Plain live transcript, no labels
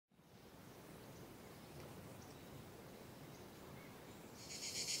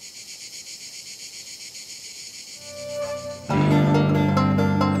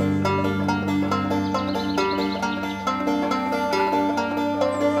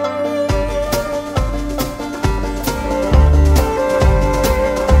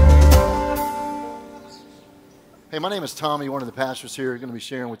my name is Tommy, one of the pastors here. I'm going to be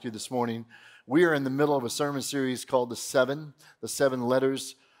sharing with you this morning. We are in the middle of a sermon series called the seven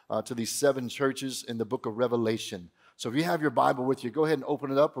letters to these seven churches in the book of Revelation. So if you have your Bible with you, go ahead and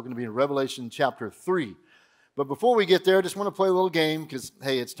open it up. We're going to be in Revelation chapter 3. But before we get there, I just want to play a little game because,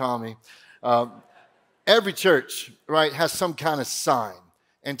 hey, it's Tommy. Every church, right, has some kind of sign.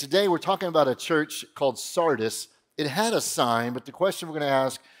 And today we're talking about a church called Sardis. It had a sign, but the question we're going to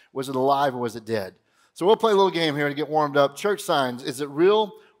ask, was it alive or was it dead? So we'll play a little game here to get warmed up. Church signs, is it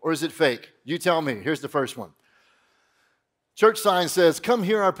real or is it fake? You tell me. Here's the first one. Church sign says, "Come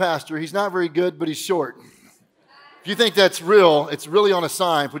hear our pastor. He's not very good, but he's short." If you think that's real, it's really on a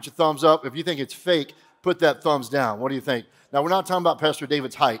sign, put your thumbs up. If you think it's fake, put that thumbs down. What do you think? Now, we're not talking about Pastor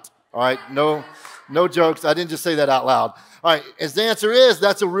David's height, all right? No jokes. I didn't just say that out loud. All right, as the answer is,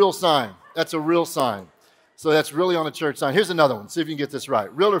 that's a real sign. That's a real sign. So that's really on a church sign. Here's another one. See if you can get this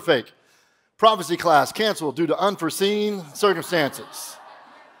right. Real or fake? Prophecy class canceled due to unforeseen circumstances.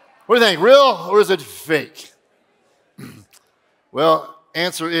 What do you think, real or is it fake? Well,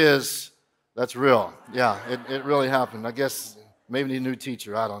 answer is, that's real. Yeah, it really happened. I guess maybe need a new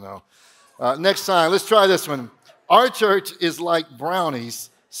teacher. I don't know. Next sign, let's try this one. Our church is like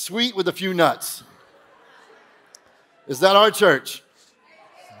brownies, sweet with a few nuts. Is that our church?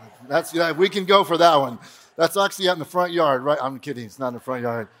 We can go for that one. That's actually out in the front yard, right? I'm kidding. It's not in the front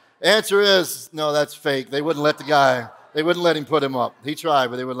yard. Answer is, no, that's fake. They wouldn't let him put him up. He tried,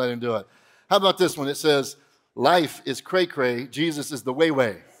 but they wouldn't let him do it. How about this one? It says, life is cray-cray. Jesus is the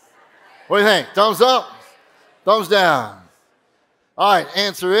way-way. What do you think? Thumbs up? Thumbs down? All right,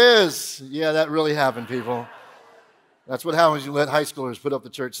 answer is, yeah, that really happened, people. That's what happens when you let high schoolers put up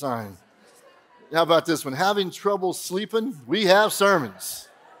the church sign. How about this one? Having trouble sleeping? We have sermons.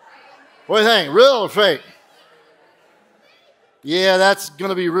 What do you think? Real or fake? Yeah, that's going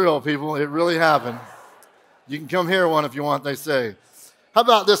to be real, people. It really happened. You can come hear one if you want, they say. How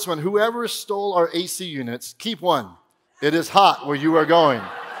about this one? Whoever stole our AC units, keep one. It is hot where you are going.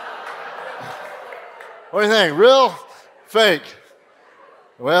 What do you think? Real? Fake?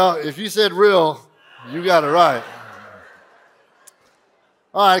 Well, if you said real, you got it right.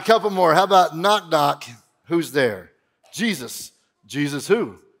 All right, a couple more. How about knock, knock? Who's there? Jesus. Jesus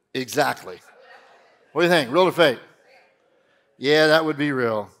who? Exactly. What do you think? Real or fake? Yeah, that would be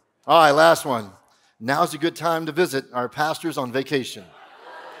real. All right, last one. Now's a good time to visit. Our pastor's on vacation.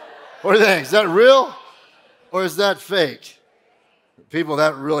 What do you think? Is that real or is that fake? People,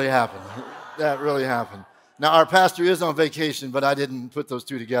 that really happened. That really happened. Now, our pastor is on vacation, but I didn't put those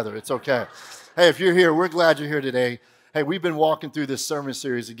two together. It's okay. Hey, if you're here, we're glad you're here today. Hey, we've been walking through this sermon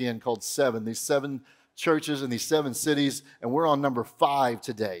series again called Seven, these seven churches in these seven cities, and we're on number 5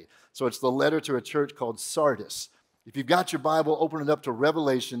 today. So it's the letter to a church called Sardis. If you've got your Bible, open it up to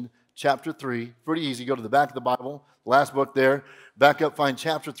Revelation chapter 3. Pretty easy. Go to the back of the Bible, last book there. Back up, find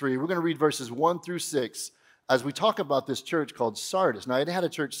chapter 3. We're going to read verses 1 through 6 as we talk about this church called Sardis. Now, it had a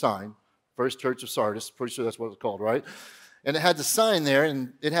church sign, First Church of Sardis. Pretty sure that's what it's called, right? And it had the sign there,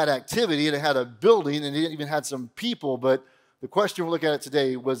 and it had activity, and it had a building, and it even had some people. But the question we'll look at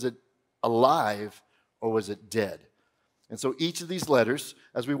today, was it alive or was it dead? And so each of these letters,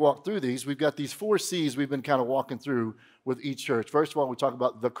 as we walk through these, we've got these 4 C's we've been kind of walking through with each church. First of all, we talk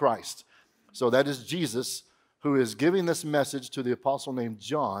about the Christ. So that is Jesus, who is giving this message to the apostle named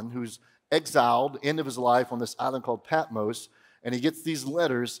John, who's exiled, end of his life, on this island called Patmos. And he gets these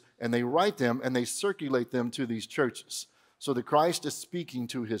letters, and they write them, and they circulate them to these churches. So the Christ is speaking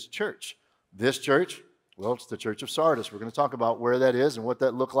to his church. This church, well, it's the church of Sardis. We're going to talk about where that is and what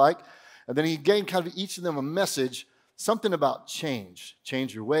that looked like. And then he gave kind of each of them a message, something about change.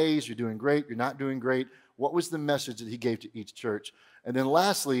 Change your ways. You're doing great. You're not doing great. What was the message that he gave to each church? And then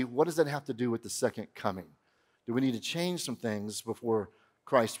lastly, what does that have to do with the second coming? Do we need to change some things before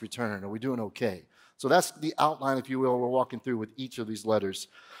Christ's return? Are we doing okay? So that's the outline, if you will, we're walking through with each of these letters.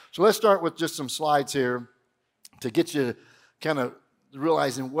 So let's start with just some slides here to get you kind of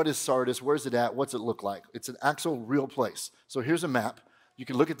realizing what is Sardis, where's it at, what's it look like. It's an actual real place. So here's a map. You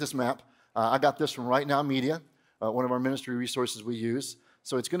can look at this map. I got this from Right Now Media, one of our ministry resources we use.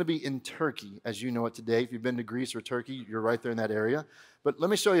 So it's going to be in Turkey, as you know it today. If you've been to Greece or Turkey, you're right there in that area. But let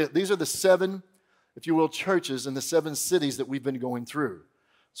me show you. These are the 7, if you will, churches in the 7 cities that we've been going through.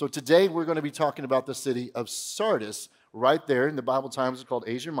 So today we're going to be talking about the city of Sardis, right there in the Bible times. It's called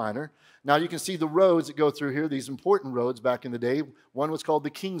Asia Minor. Now you can see the roads that go through here, these important roads back in the day. One was called the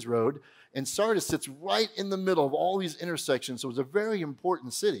King's Road, and Sardis sits right in the middle of all these intersections. So it was a very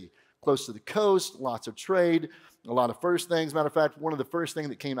important city, close to the coast, lots of trade, a lot of first things. Matter of fact, one of the first things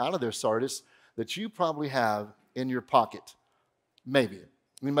that came out of there, Sardis, that you probably have in your pocket. Maybe.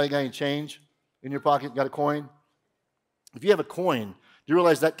 Anybody got any change in your pocket? Got a coin?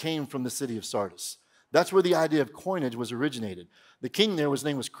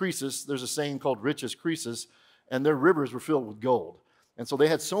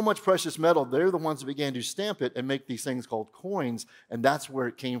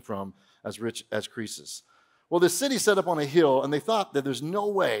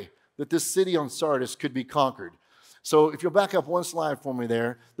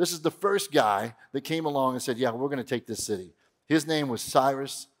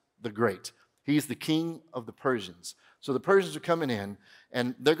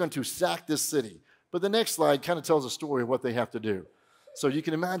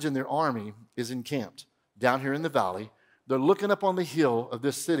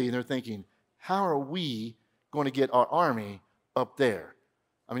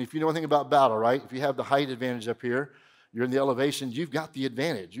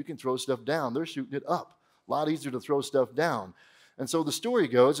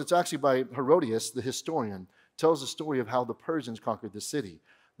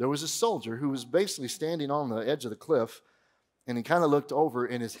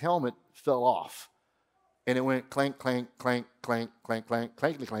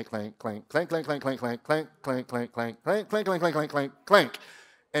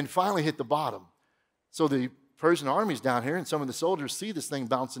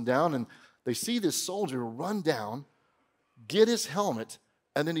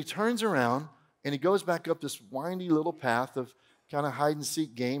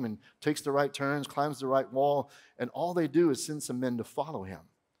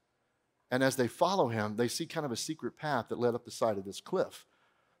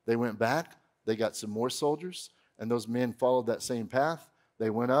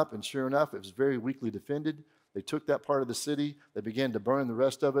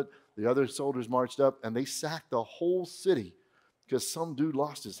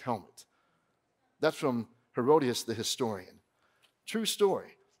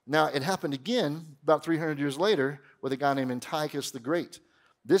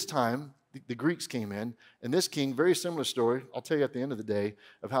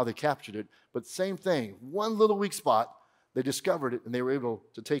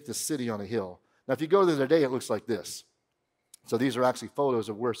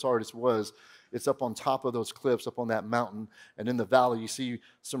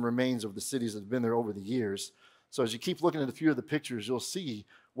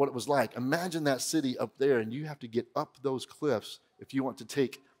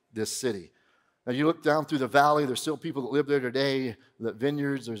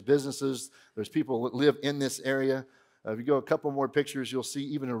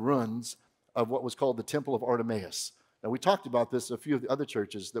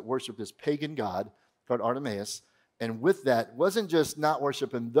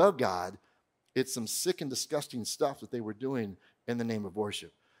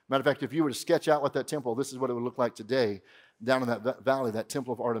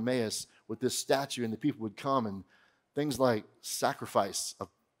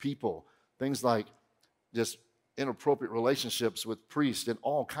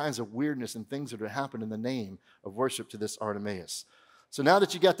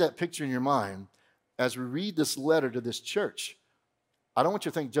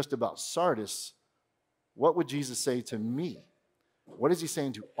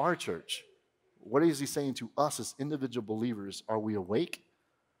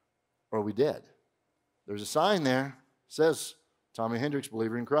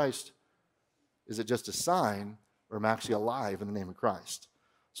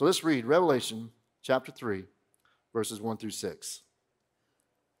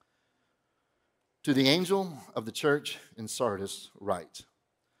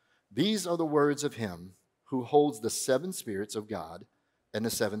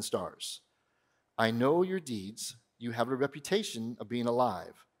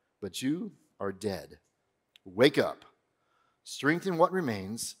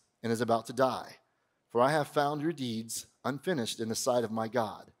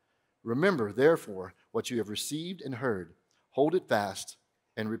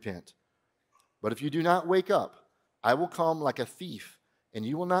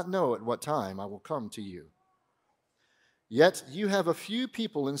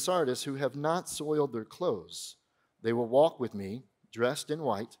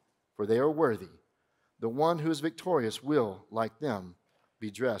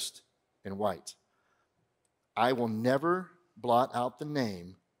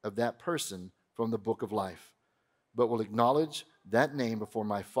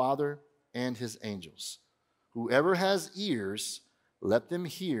 Whoever has ears, let them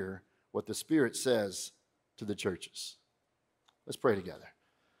hear what the Spirit says to the churches. Let's pray together.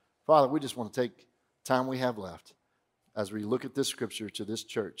 Father, we just want to take time we have left as we look at this scripture to this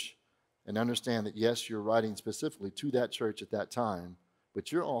church and understand that, yes, you're writing specifically to that church at that time,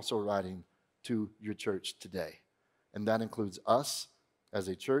 but you're also writing to your church today. And that includes us as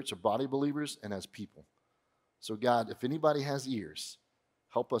a church, a body of believers, and as people. So, God, if anybody has ears,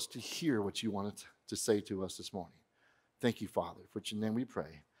 help us to hear what you wanted to say to us this morning. Thank you, Father. For your name we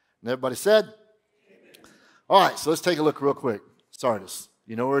pray. And everybody said? Amen. All right, so let's take a look real quick. Sardis.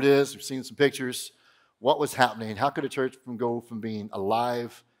 You know where it is. We've seen some pictures. What was happening? How could a church go from being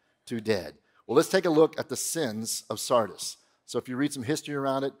alive to dead? Well, let's take a look at the sins of Sardis. So if you read some history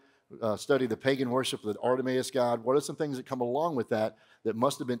around it, study the pagan worship of the Artemis god, what are some things that come along with that that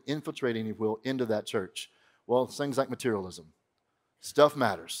must have been infiltrating, if you will, into that church? Well, things like materialism. Stuff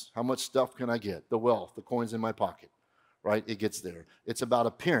matters. How much stuff can I get? The wealth, the coins in my pocket, right? It gets there. It's about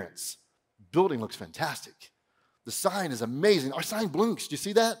appearance. Building looks fantastic. The sign is amazing. Our sign blinks. Do you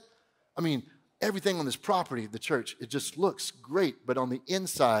see that? I mean, everything on this property, the church, it just looks great, but on the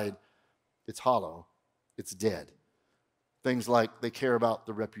inside, it's hollow. It's dead. Things like they care about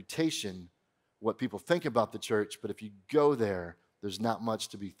the reputation, what people think about the church, but if you go there, there's not much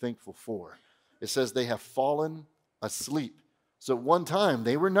to be thankful for. It says they have fallen asleep. So at one time,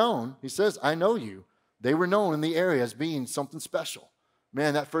 they were known. He says, I know you. They were known in the area as being something special.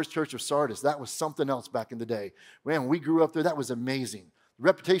 Man, that first church of Sardis, that was something else back in the day. Man, when we grew up there, that was amazing. The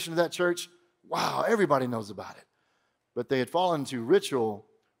reputation of that church, wow, everybody knows about it. But they had fallen into ritual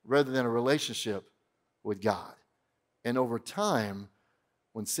rather than a relationship with God. And over time,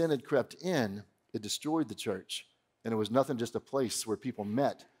 when sin had crept in, it destroyed the church. And it was nothing just a place where people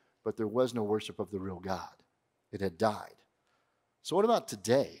met, but there was no worship of the real God. It had died. So what about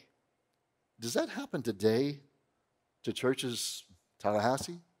today? Does that happen today to churches,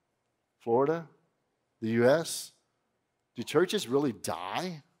 Tallahassee, Florida, the U.S.? Do churches really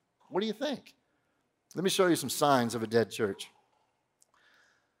die? What do you think? Let me show you some signs of a dead church.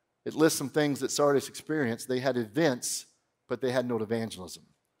 It lists some things that Sardis experienced. They had events, but they had no evangelism.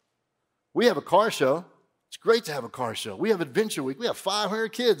 We have a car show. It's great to have a car show. We have Adventure Week. We have 500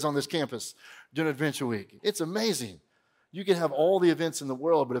 kids on this campus doing Adventure Week. It's amazing. You can have all the events in the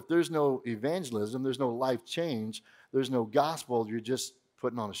world, but if there's no evangelism, there's no life change, there's no gospel, you're just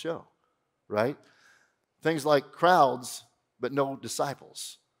putting on a show, right? Things like crowds, but no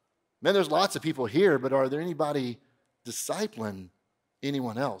disciples. Man, there's lots of people here, but are there anybody discipling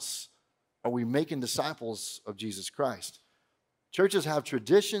anyone else? Are we making disciples of Jesus Christ? Churches have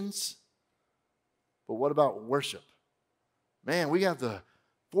traditions, but what about worship? Man, we have the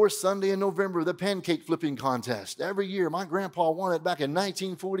fourth Sunday in November, the pancake flipping contest. Every year, my grandpa won it back in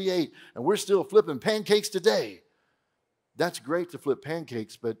 1948, and we're still flipping pancakes today. That's great to flip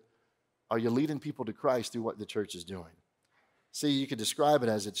pancakes, but are you leading people to Christ through what the church is doing? See, you could describe it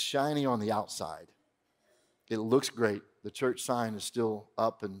as it's shiny on the outside. It looks great. The church sign is still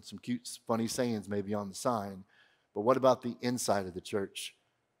up and some cute, funny sayings maybe on the sign. But what about the inside of the church?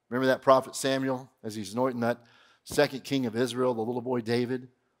 Remember that prophet Samuel as he's anointing that second king of Israel, the little boy David?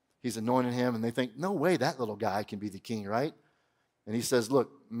 He's anointing him, and they think, no way that little guy can be the king, right? And he says, look,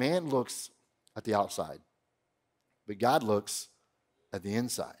 man looks at the outside, but God looks at the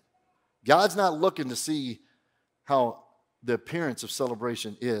inside. God's not looking to see how the appearance of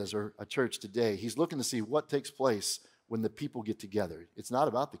celebration is, or a church today. He's looking to see what takes place when the people get together. It's not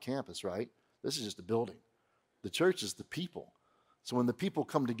about the campus, right? This is just a building. The church is the people. So when the people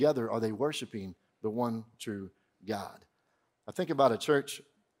come together, are they worshiping the one true God? I think about a church,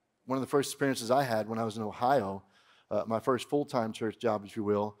 one of the first experiences I had when I was in Ohio, my first full-time church job, if you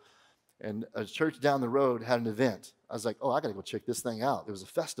will, and a church down the road had an event. I was like, oh, I got to go check this thing out. It was a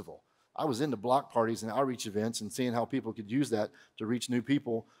festival. I was into block parties and outreach events and seeing how people could use that to reach new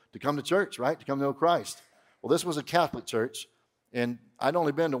people to come to church, right? To come to know Christ. Well, this was a Catholic church, and I'd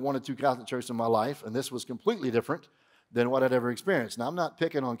only been to one or two Catholic churches in my life, and this was completely different than what I'd ever experienced. Now, I'm not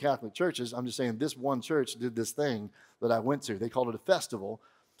picking on Catholic churches. I'm just saying this one church did this thing that I went to. They called it a festival,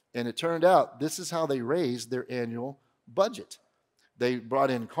 and it turned out this is how they raised their annual budget. They brought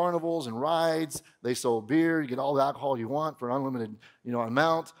in carnivals and rides. They sold beer. You get all the alcohol you want for an unlimited,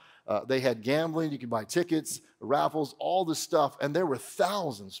 amount. They had gambling. You could buy tickets, raffles, all this stuff. And there were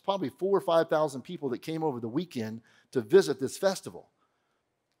thousands, probably 4,000 or 5,000 people that came over the weekend to visit this festival.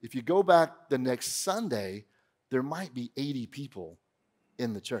 If you go back the next Sunday, there might be 80 people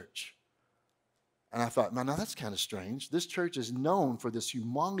in the church. And I thought, now that's kind of strange. This church is known for this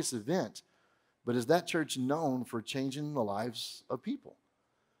humongous event, but is that church known for changing the lives of people?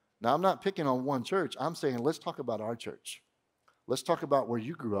 Now, I'm not picking on one church. I'm saying let's talk about our church. Let's talk about where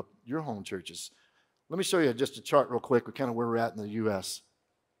you grew up, your home churches. Let me show you just a chart real quick, kind of where we're at in the U.S.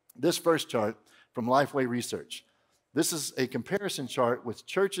 This first chart from Lifeway Research. This is a comparison chart with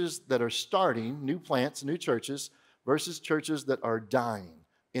churches that are starting, new plants, new churches, versus churches that are dying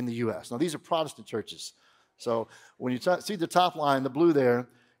in the U.S. Now, these are Protestant churches. So when you see the top line, the blue there,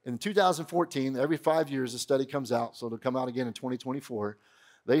 in 2014, every 5 years a study comes out, so it'll come out again in 2024.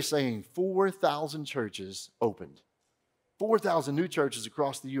 They're saying 4,000 churches opened. 4,000 new churches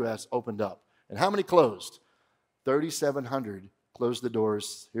across the U.S. opened up. And how many closed? 3,700 closed the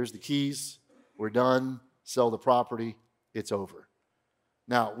doors. Here's the keys. We're done. Sell the property. It's over.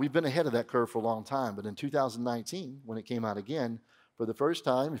 Now, we've been ahead of that curve for a long time, but in 2019, when it came out again, for the first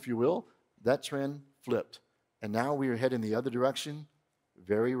time, if you will, that trend flipped. And now we are heading the other direction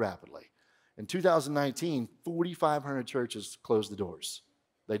very rapidly. In 2019, 4,500 churches closed the doors.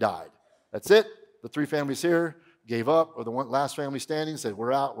 They died. That's it. The 3 families here gave up, or the last family standing said,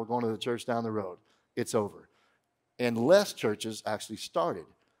 we're out, we're going to the church down the road. It's over. And less churches actually started,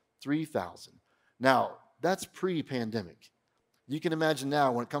 3,000. Now, that's pre-pandemic. You can imagine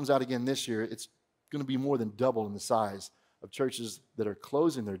now when it comes out again this year, it's going to be more than double in the size of churches that are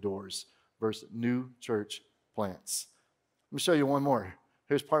closing their doors versus new church plants. Let me show you one more.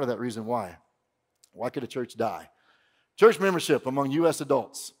 Here's part of that reason why. Why could a church die? Church membership among U.S.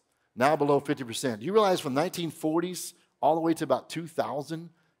 adults, now below 50%. Do you realize from the 1940s all the way to about 2000,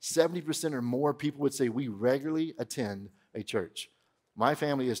 70% or more people would say we regularly attend a church. My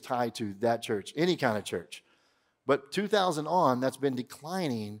family is tied to that church, any kind of church. But 2000 on, that's been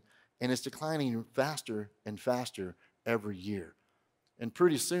declining, and it's declining faster and faster every year. And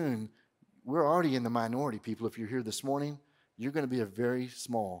pretty soon, we're already in the minority, people. If you're here this morning, you're going to be a very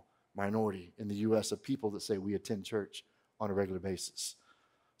small minority in the U.S. of people that say we attend church on a regular basis.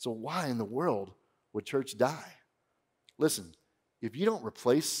 So why in the world would church die? Listen, if you don't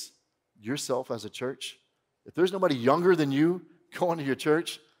replace yourself as a church, if there's nobody younger than you going to your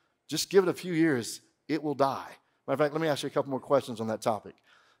church, just give it a few years, it will die. Matter of fact, let me ask you a couple more questions on that topic.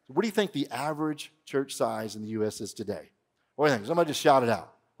 So what do you think the average church size in the U.S. is today? What do you think? Somebody just shout it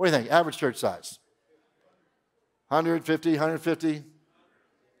out. What do you think? Average church size? 150, 150,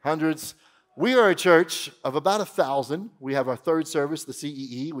 hundreds. We are a church of about 1,000. We have our third service, the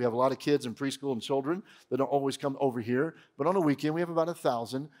CEE. We have a lot of kids in preschool and children that don't always come over here. But on a weekend, we have about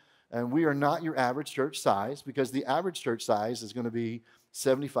 1,000. And we are not your average church size because the average church size is going to be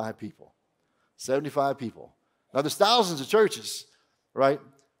 75 people. 75 people. Now, there's thousands of churches, right?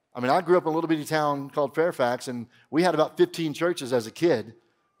 I mean, I grew up in a little bitty town called Fairfax, and we had about 15 churches as a kid.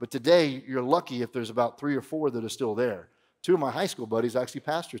 But today, you're lucky if there's about 3 or 4 that are still there. 2 of my high school buddies actually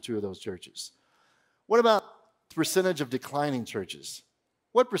pastor 2 of those churches. What about the percentage of declining churches?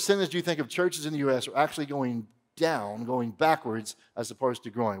 What percentage do you think of churches in the U.S. are actually going down, going backwards, as opposed to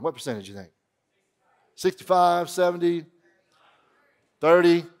growing? What percentage do you think? 65, 70,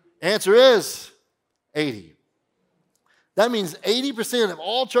 30? Answer is 80. That means 80% of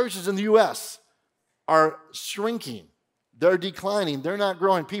all churches in the U.S. are shrinking. They're declining. They're not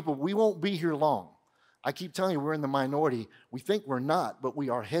growing. People, we won't be here long. I keep telling you, we're in the minority. We think we're not, but we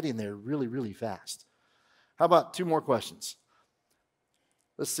are heading there really, really fast. How about 2 more questions?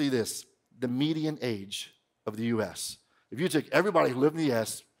 Let's see this. The median age of the U.S. If you take everybody who lived in the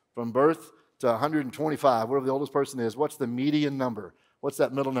U.S. from birth to 125, whatever the oldest person is, what's the median number? What's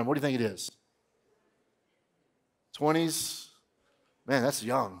that middle number? What do you think it is? 20s? Man, that's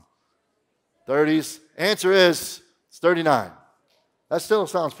young. 30s? Answer is it's 39. That still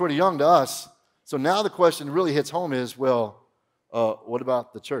sounds pretty young to us. So now the question really hits home is, well, what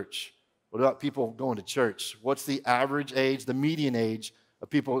about the church? What about people going to church? What's the average age, the median age of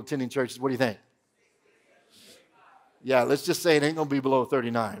people attending churches? What do you think? Yeah, let's just say it ain't going to be below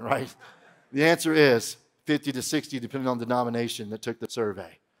 39, right? The answer is 50 to 60, depending on the denomination that took the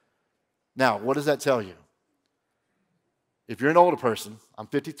survey. Now, what does that tell you? If you're an older person, I'm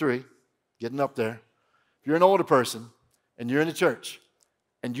 53, getting up there. If you're an older person and you're in a church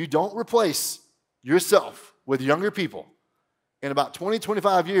and you don't replace yourself with younger people, in about 20,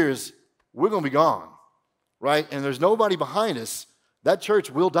 25 years, we're going to be gone, right? And there's nobody behind us. That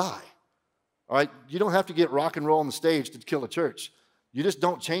church will die, all right? You don't have to get rock and roll on the stage to kill a church. You just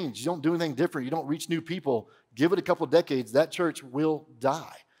don't change. You don't do anything different. You don't reach new people. Give it a couple of decades. That church will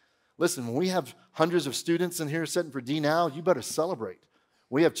die. Listen, when we have hundreds of students in here sitting for D now, you better celebrate.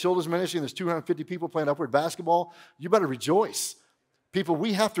 We have children's ministry, and there's 250 people playing upward basketball. You better rejoice. People,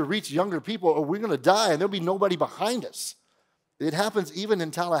 we have to reach younger people or we're going to die and there'll be nobody behind us. It happens even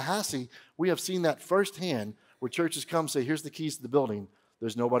in Tallahassee. We have seen that firsthand where churches come say, here's the keys to the building.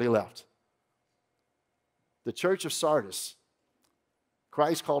 there's nobody left. The church of Sardis,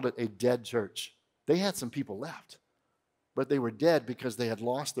 Christ called it a dead church. They had some people left, but they were dead because they had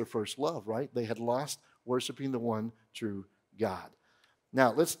lost their first love, right? They had lost worshiping the one true God.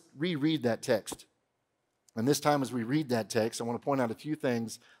 Now, let's reread that text. And this time as we read that text, I want to point out a few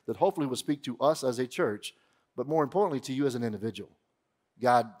things that hopefully will speak to us as a church, but more importantly to you as an individual.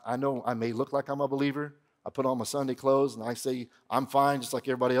 God, I know I may look like I'm a believer. I put on my Sunday clothes and I say I'm fine just like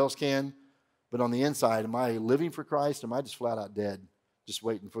everybody else can. But on the inside, am I living for Christ or am I just flat out dead, just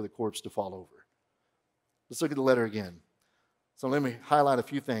waiting for the corpse to fall over? Let's look at the letter again. So let me highlight a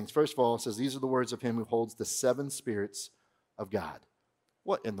few things. First of all, it says, these are the words of him who holds the 7 spirits of God.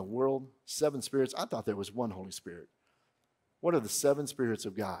 What in the world? 7 spirits? I thought there was one Holy Spirit. What are the 7 spirits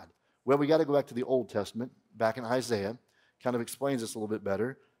of God? Well, we got to go back to the Old Testament, back in Isaiah. Kind of explains this a little bit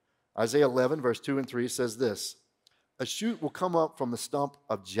better. Isaiah 11, verse 2 and 3 says this, a shoot will come up from the stump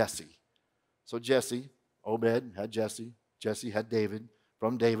of Jesse. So Jesse, Obed had Jesse. Jesse had David.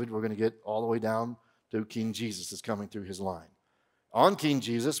 From David, we're going to get all the way down to King Jesus is coming through his line. On King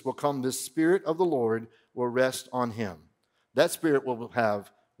Jesus will come the Spirit of the Lord will rest on him. That Spirit will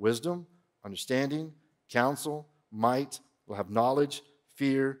have wisdom, understanding, counsel, might, will have knowledge,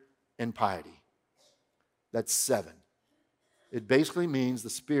 fear, and piety. That's 7. It basically means the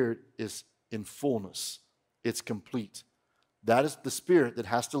Spirit is in fullness. It's complete. That is the Spirit that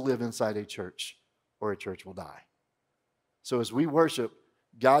has to live inside a church, or a church will die. So as we worship,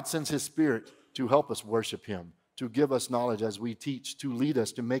 God sends his Spirit to help us worship him, to give us knowledge as we teach, to lead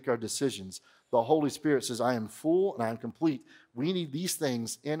us, to make our decisions. The Holy Spirit says, I am full and I am complete. We need these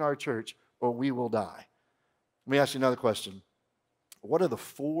things in our church or we will die. Let me ask you another question. What are the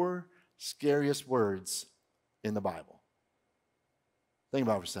 4 scariest words in the Bible? Think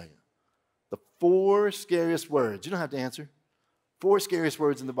about it for a second. The 4 scariest words. You don't have to answer. 4 scariest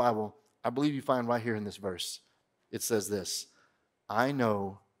words in the Bible, I believe you find right here in this verse. It says this, I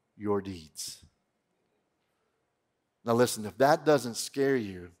know your deeds. Now listen, if that doesn't scare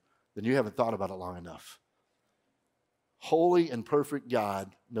you, then you haven't thought about it long enough. Holy and perfect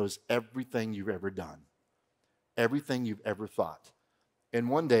God knows everything you've ever done, everything you've ever thought. And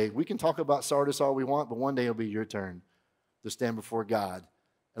one day, we can talk about Sardis all we want, but one day it'll be your turn to stand before God.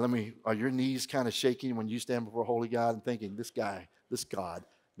 And are your knees kind of shaking when you stand before holy God and thinking, this God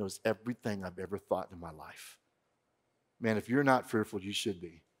knows everything I've ever thought in my life? Man, if you're not fearful, you should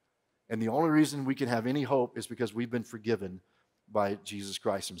be. And the only reason we can have any hope is because we've been forgiven by Jesus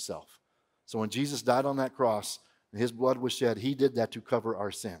Christ himself. So when Jesus died on that cross and his blood was shed, he did that to cover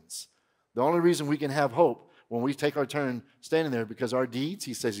our sins. The only reason we can have hope when we take our turn standing there, because our deeds,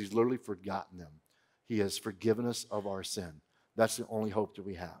 he says he's literally forgotten them. He has forgiven us of our sin. That's the only hope that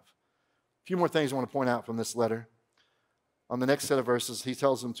we have. A few more things I want to point out from this letter. On the next set of verses, he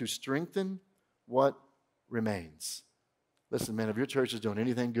tells them to strengthen what remains. Listen, man, if your church is doing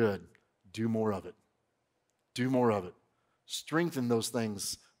anything good, do more of it. Do more of it. Strengthen those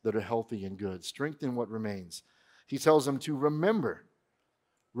things that are healthy and good. Strengthen what remains. He tells them to remember.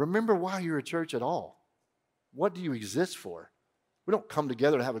 Remember why you're a church at all. What do you exist for? We don't come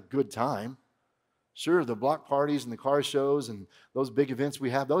together to have a good time. Sure, the block parties and the car shows and those big events we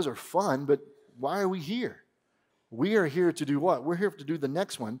have, those are fun, but why are we here? We are here to do what? We're here to do the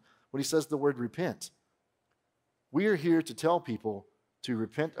next one when he says the word repent. We are here to tell people to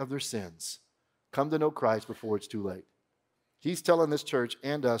repent of their sins, come to know Christ before it's too late. He's telling this church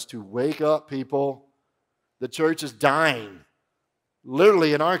and us to wake up, people. The church is dying.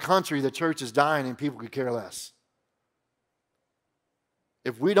 Literally, in our country, the church is dying and people could care less.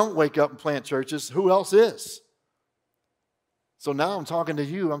 If we don't wake up and plant churches, who else is? So now I'm talking to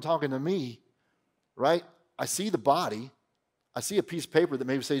you, I'm talking to me, right? I see the body. I see a piece of paper that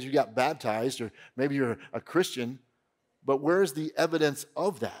maybe says you got baptized or maybe you're a Christian, but where's the evidence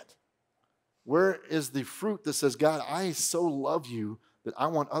of that? Where is the fruit that says, God, I so love you that I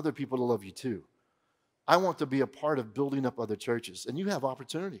want other people to love you too. I want to be a part of building up other churches. And you have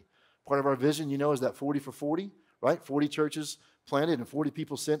opportunity. Part of our vision, you know, is that 40 for 40, right? 40 churches planted and 40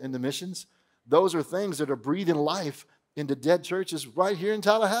 people sent into missions. Those are things that are breathing life into dead churches right here in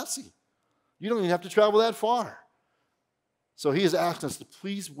Tallahassee. You don't even have to travel that far. So he has asked us to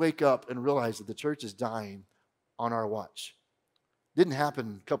please wake up and realize that the church is dying on our watch. Didn't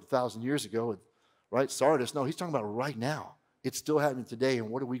happen a couple thousand years ago, right? Sardis. No, he's talking about right now. It's still happening today, and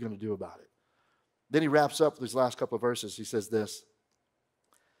what are we going to do about it? Then he wraps up these last couple of verses. He says this.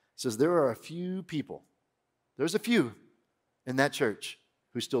 He says, there are a few people. There's a few in that church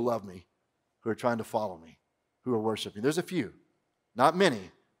who still love me, who are trying to follow me, who are worshiping. There's a few. Not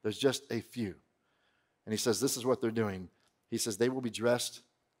many. There's just a few. And he says this is what they're doing. He says they will be dressed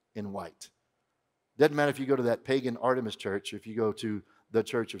in white. Doesn't matter if you go to that pagan Artemis church, or if you go to the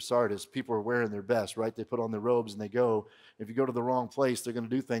church of Sardis, people are wearing their best, right? They put on their robes and they go. If you go to the wrong place, they're going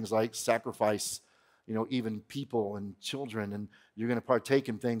to do things like sacrifice, even people and children, and you're going to partake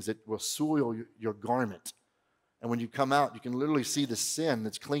in things that will soil your garment. And when you come out, you can literally see the sin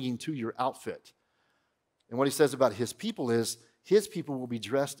that's clinging to your outfit. And what he says about his people is, his people will be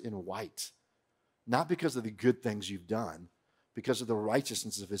dressed in white, not because of the good things you've done, because of the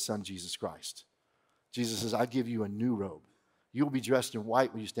righteousness of his son, Jesus Christ. Jesus says, I give you a new robe. You will be dressed in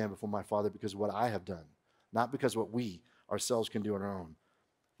white when you stand before my Father because of what I have done, not because of what we ourselves can do on our own.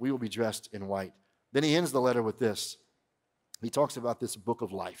 We will be dressed in white. Then he ends the letter with this. He talks about this book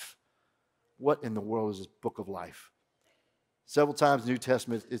of life. What in the world is this book of life? Several times in the New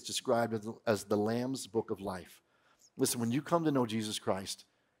Testament, it's described as the Lamb's book of life. Listen, when you come to know Jesus Christ,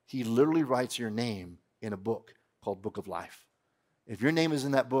 he literally writes your name in a book called Book of Life. If your name is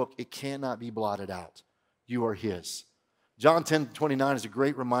in that book, it cannot be blotted out. You are his. John 10:29 is a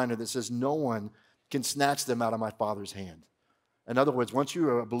great reminder that says no one can snatch them out of my Father's hand. In other words, once you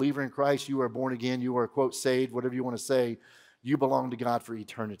are a believer in Christ, you are born again, you are, quote, saved, whatever you want to say, you belong to God for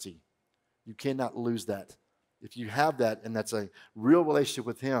eternity. You cannot lose that. If you have that, and that's a real relationship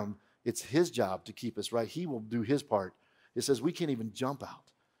with him, it's his job to keep us, right? He will do his part. It says we can't even jump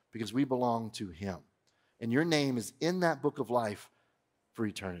out because we belong to him. And your name is in that book of life for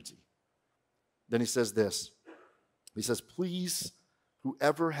eternity. Then he says this. He says, please,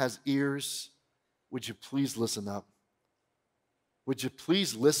 whoever has ears, would you please listen up? Would you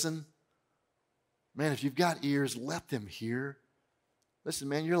please listen? Man, if you've got ears, let them hear. Listen,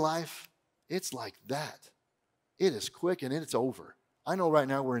 man, your life, it's like that. It is quick and it's over. I know right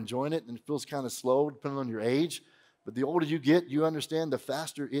now we're enjoying it and it feels kind of slow depending on your age, but the older you get, you understand the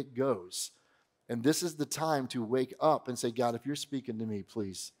faster it goes. And this is the time to wake up and say, God, if you're speaking to me,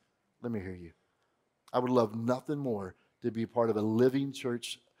 please, let me hear you. I would love nothing more to be part of a living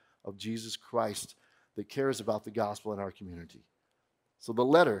church of Jesus Christ that cares about the gospel in our community. So the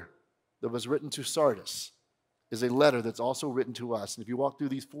letter that was written to Sardis is a letter that's also written to us. And if you walk through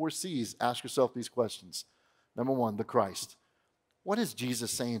these 4 C's, ask yourself these questions. Number 1, the Christ. What is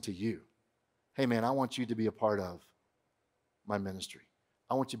Jesus saying to you? Hey, man, I want you to be a part of my ministry.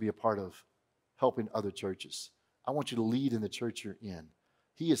 I want you to be a part of helping other churches. I want you to lead in the church you're in.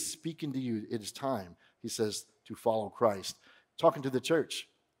 He is speaking to you. It is time, he says, to follow Christ. Talking to the church.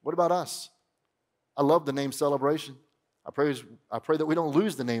 What about us? I love the name Celebration. I pray that we don't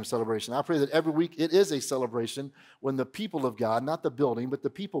lose the name Celebration. I pray that every week it is a celebration when the people of God, not the building, but the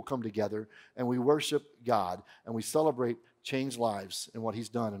people come together and we worship God and we celebrate changed lives and what he's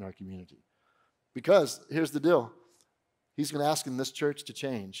done in our community. Because here's the deal. He's going to ask in this church to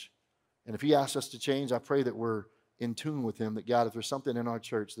change. And if he asks us to change, I pray that we're in tune with him, that God, if there's something in our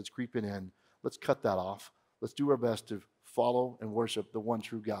church that's creeping in, let's cut that off. Let's do our best to follow and worship the one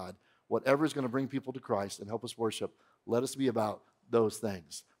true God. Whatever is going to bring people to Christ and help us worship, let us be about those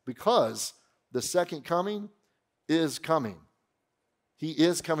things. Because the second coming is coming. He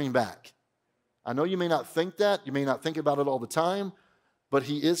is coming back. I know you may not think that. You may not think about it all the time. But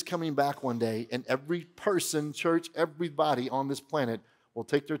he is coming back one day. And every person, church, everybody on this planet will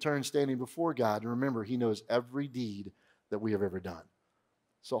take their turn standing before God. And remember, he knows every deed that we have ever done.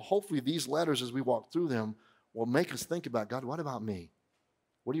 So hopefully these letters, as we walk through them, will make us think about, God, what about me?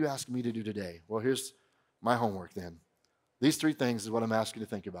 What are you asking me to do today? Well, here's my homework then. These 3 things is what I'm asking you to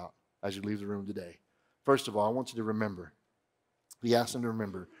think about as you leave the room today. First of all, I want you to remember. He asked them to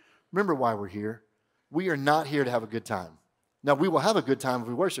remember. Remember why we're here. We are not here to have a good time. Now, we will have a good time if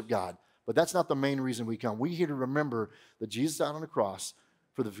we worship God, but that's not the main reason we come. We're here to remember that Jesus died on the cross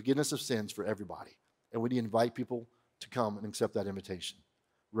for the forgiveness of sins for everybody. And we need to invite people to come and accept that invitation.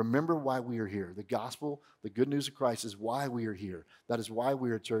 Remember why we are here. The gospel, the good news of Christ is why we are here. That is why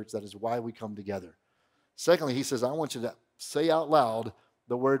we are a church. That is why we come together. Secondly, he says, I want you to say out loud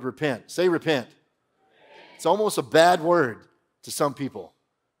the word repent. Say repent. It's almost a bad word to some people.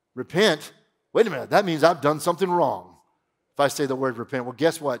 Repent? Wait a minute, that means I've done something wrong. If I say the word repent, well,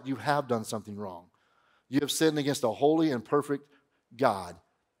 guess what? You have done something wrong. You have sinned against a holy and perfect God.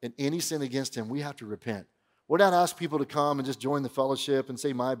 And any sin against him, we have to repent. We're not asking people to come and just join the fellowship and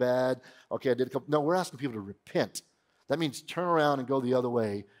say, my bad. Okay, I did a couple. No, we're asking people to repent. That means turn around and go the other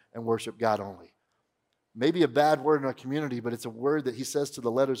way and worship God only. Maybe a bad word in our community, but it's a word that he says to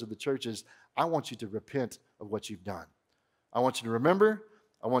the letters of the churches. I want you to repent of what you've done. I want you to remember.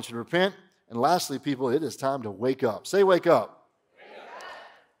 I want you to repent. And lastly, people, it is time to wake up. Say wake up. Wake up.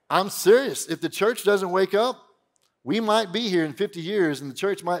 I'm serious. If the church doesn't wake up, we might be here in 50 years and the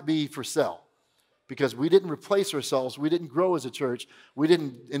church might be for sale. because we didn't replace ourselves. We didn't grow as a church. We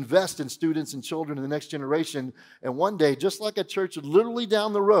didn't invest in students and children in the next generation. And one day, just like a church literally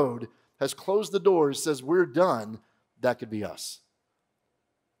down the road has closed the doors, says we're done, that could be us.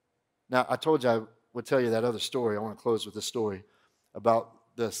 Now, I told you I would tell you that other story. I want to close with this story about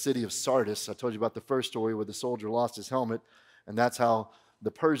the city of Sardis. I told you about the first story where the soldier lost his helmet, and that's how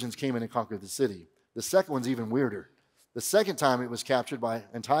the Persians came in and conquered the city. The second one's even weirder. The second time it was captured by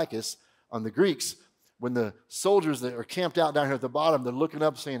Antiochus on the Greeks, when the soldiers that are camped out down here at the bottom, they're looking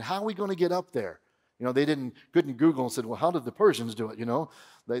up saying, how are we going to get up there? You know, they couldn't Google and said, well, how did the Persians do it? You know,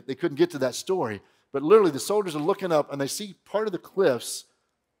 they couldn't get to that story. But literally the soldiers are looking up and they see part of the cliffs,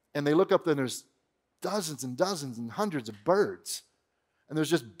 and they look up and there's dozens and dozens and hundreds of birds. And there's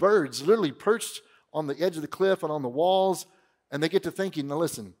just birds literally perched on the edge of the cliff and on the walls. And they get to thinking, now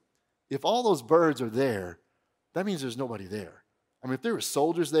listen, if all those birds are there, that means there's nobody there. I mean, if there were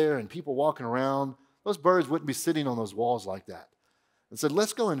soldiers there and people walking around, those birds wouldn't be sitting on those walls like that. And said,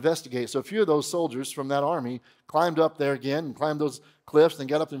 let's go investigate. So a few of those soldiers from that army climbed up there again and climbed those cliffs and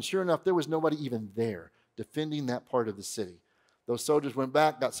got up. And sure enough, there was nobody even there defending that part of the city. Those soldiers went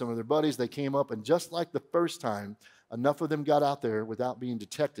back, got some of their buddies. They came up, and just like the first time, enough of them got out there without being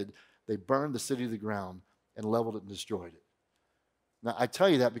detected. They burned the city to the ground and leveled it and destroyed it. Now, I tell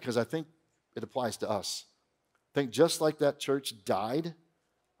you that because I think it applies to us. I think just like that church died,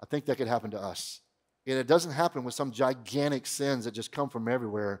 I think that could happen to us. And it doesn't happen with some gigantic sins that just come from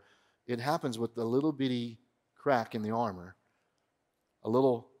everywhere. It happens with a little bitty crack in the armor, a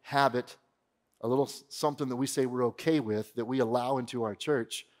little habit, a little something that we say we're okay with that we allow into our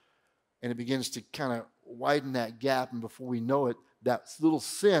church, and it begins to kind of widen that gap, and before we know it, that little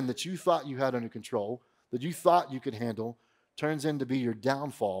sin that you thought you had under control, that you thought you could handle, turns into be your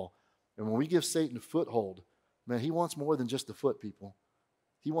downfall. And when we give Satan a foothold, man, he wants more than just the foot, people.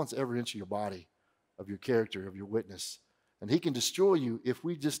 He wants every inch of your body, of your character, of your witness. And he can destroy you if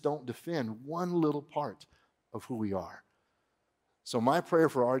we just don't defend one little part of who we are. So my prayer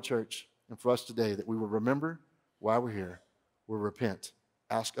for our church and for us today, that we will remember why we're here. We'll repent.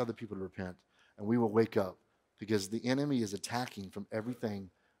 Ask other people to repent. And we will wake up, because the enemy is attacking from everything,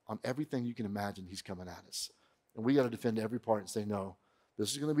 on everything you can imagine. He's coming at us. And we got to defend every part and say, no,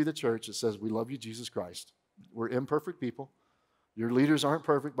 this is going to be the church that says we love you, Jesus Christ. We're imperfect people. Your leaders aren't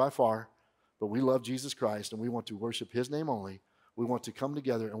perfect by far, but we love Jesus Christ, and we want to worship his name only. We want to come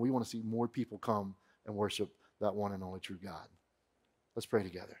together, and we want to see more people come and worship that one and only true God. Let's pray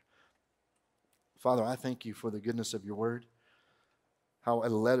together. Father, I thank you for the goodness of your word, how a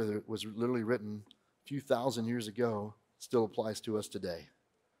letter that was literally written a few thousand years ago still applies to us today.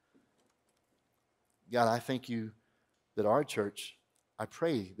 God, I thank you that our church, I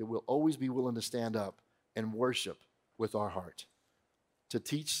pray that we'll always be willing to stand up and worship with our heart, to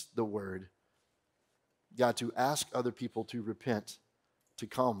teach the word, God, to ask other people to repent, to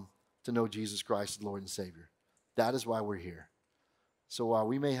come to know Jesus Christ as Lord and Savior. That is why we're here. So while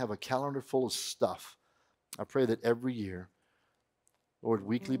we may have a calendar full of stuff, I pray that every year, Lord,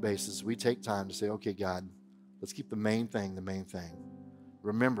 weekly basis, we take time to say, okay, God, let's keep the main thing the main thing.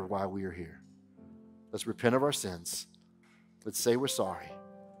 Remember why we are here. Let's repent of our sins. Let's say we're sorry.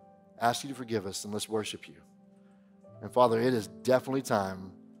 Ask you to forgive us, and let's worship you. And Father, it is definitely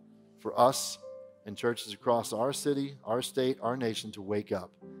time for us and churches across our city, our state, our nation to wake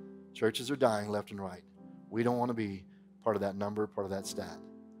up. Churches are dying left and right. We don't want to be part of that number, part of that stat.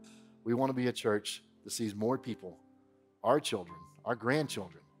 We want to be a church that sees more people, our children, our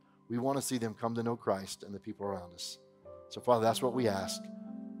grandchildren. We want to see them come to know Christ and the people around us. So, Father, that's what we ask,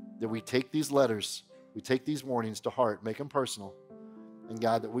 that we take these letters, we take these warnings to heart, make them personal. And,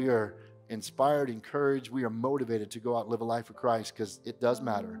 God, that we are inspired, encouraged, we are motivated to go out and live a life for Christ, because it does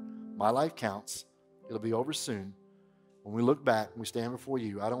matter. My life counts. It'll be over soon. When we look back and we stand before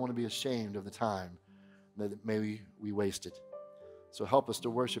you, I don't want to be ashamed of the time that maybe we wasted. So help us to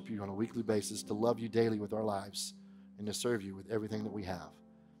worship you on a weekly basis, to love you daily with our lives, and to serve you with everything that we have.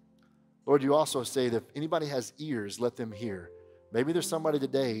 Lord, you also say that if anybody has ears, let them hear. Maybe there's somebody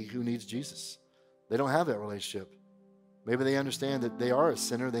today who needs Jesus. They don't have that relationship. Maybe they understand that they are a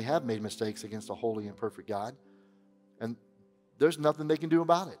sinner. They have made mistakes against a holy and perfect God, and there's nothing they can do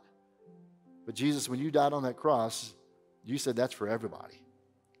about it. But Jesus, when you died on that cross, you said that's for everybody.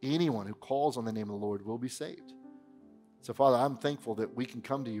 Anyone who calls on the name of the Lord will be saved. So, Father, I'm thankful that we can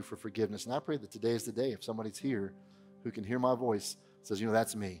come to you for forgiveness. And I pray that today is the day, if somebody's here who can hear my voice, says, you know,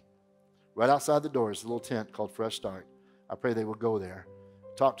 that's me. Right outside the door is a little tent called Fresh Start. I pray they will go there,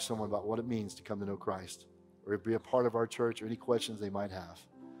 talk to someone about what it means to come to know Christ, or be a part of our church, or any questions they might have.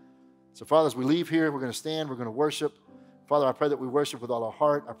 So, Father, as we leave here, we're going to stand, we're going to worship. Father, I pray that we worship with all our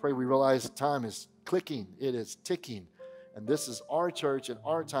heart. I pray we realize time is clicking. It is ticking. And this is our church and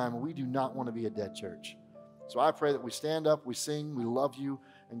our time, and we do not want to be a dead church. So I pray that we stand up, we sing, we love you,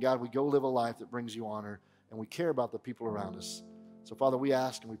 and God, we go live a life that brings you honor, and we care about the people around us. So, Father, we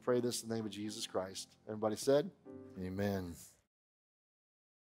ask and we pray this in the name of Jesus Christ. Everybody said, amen.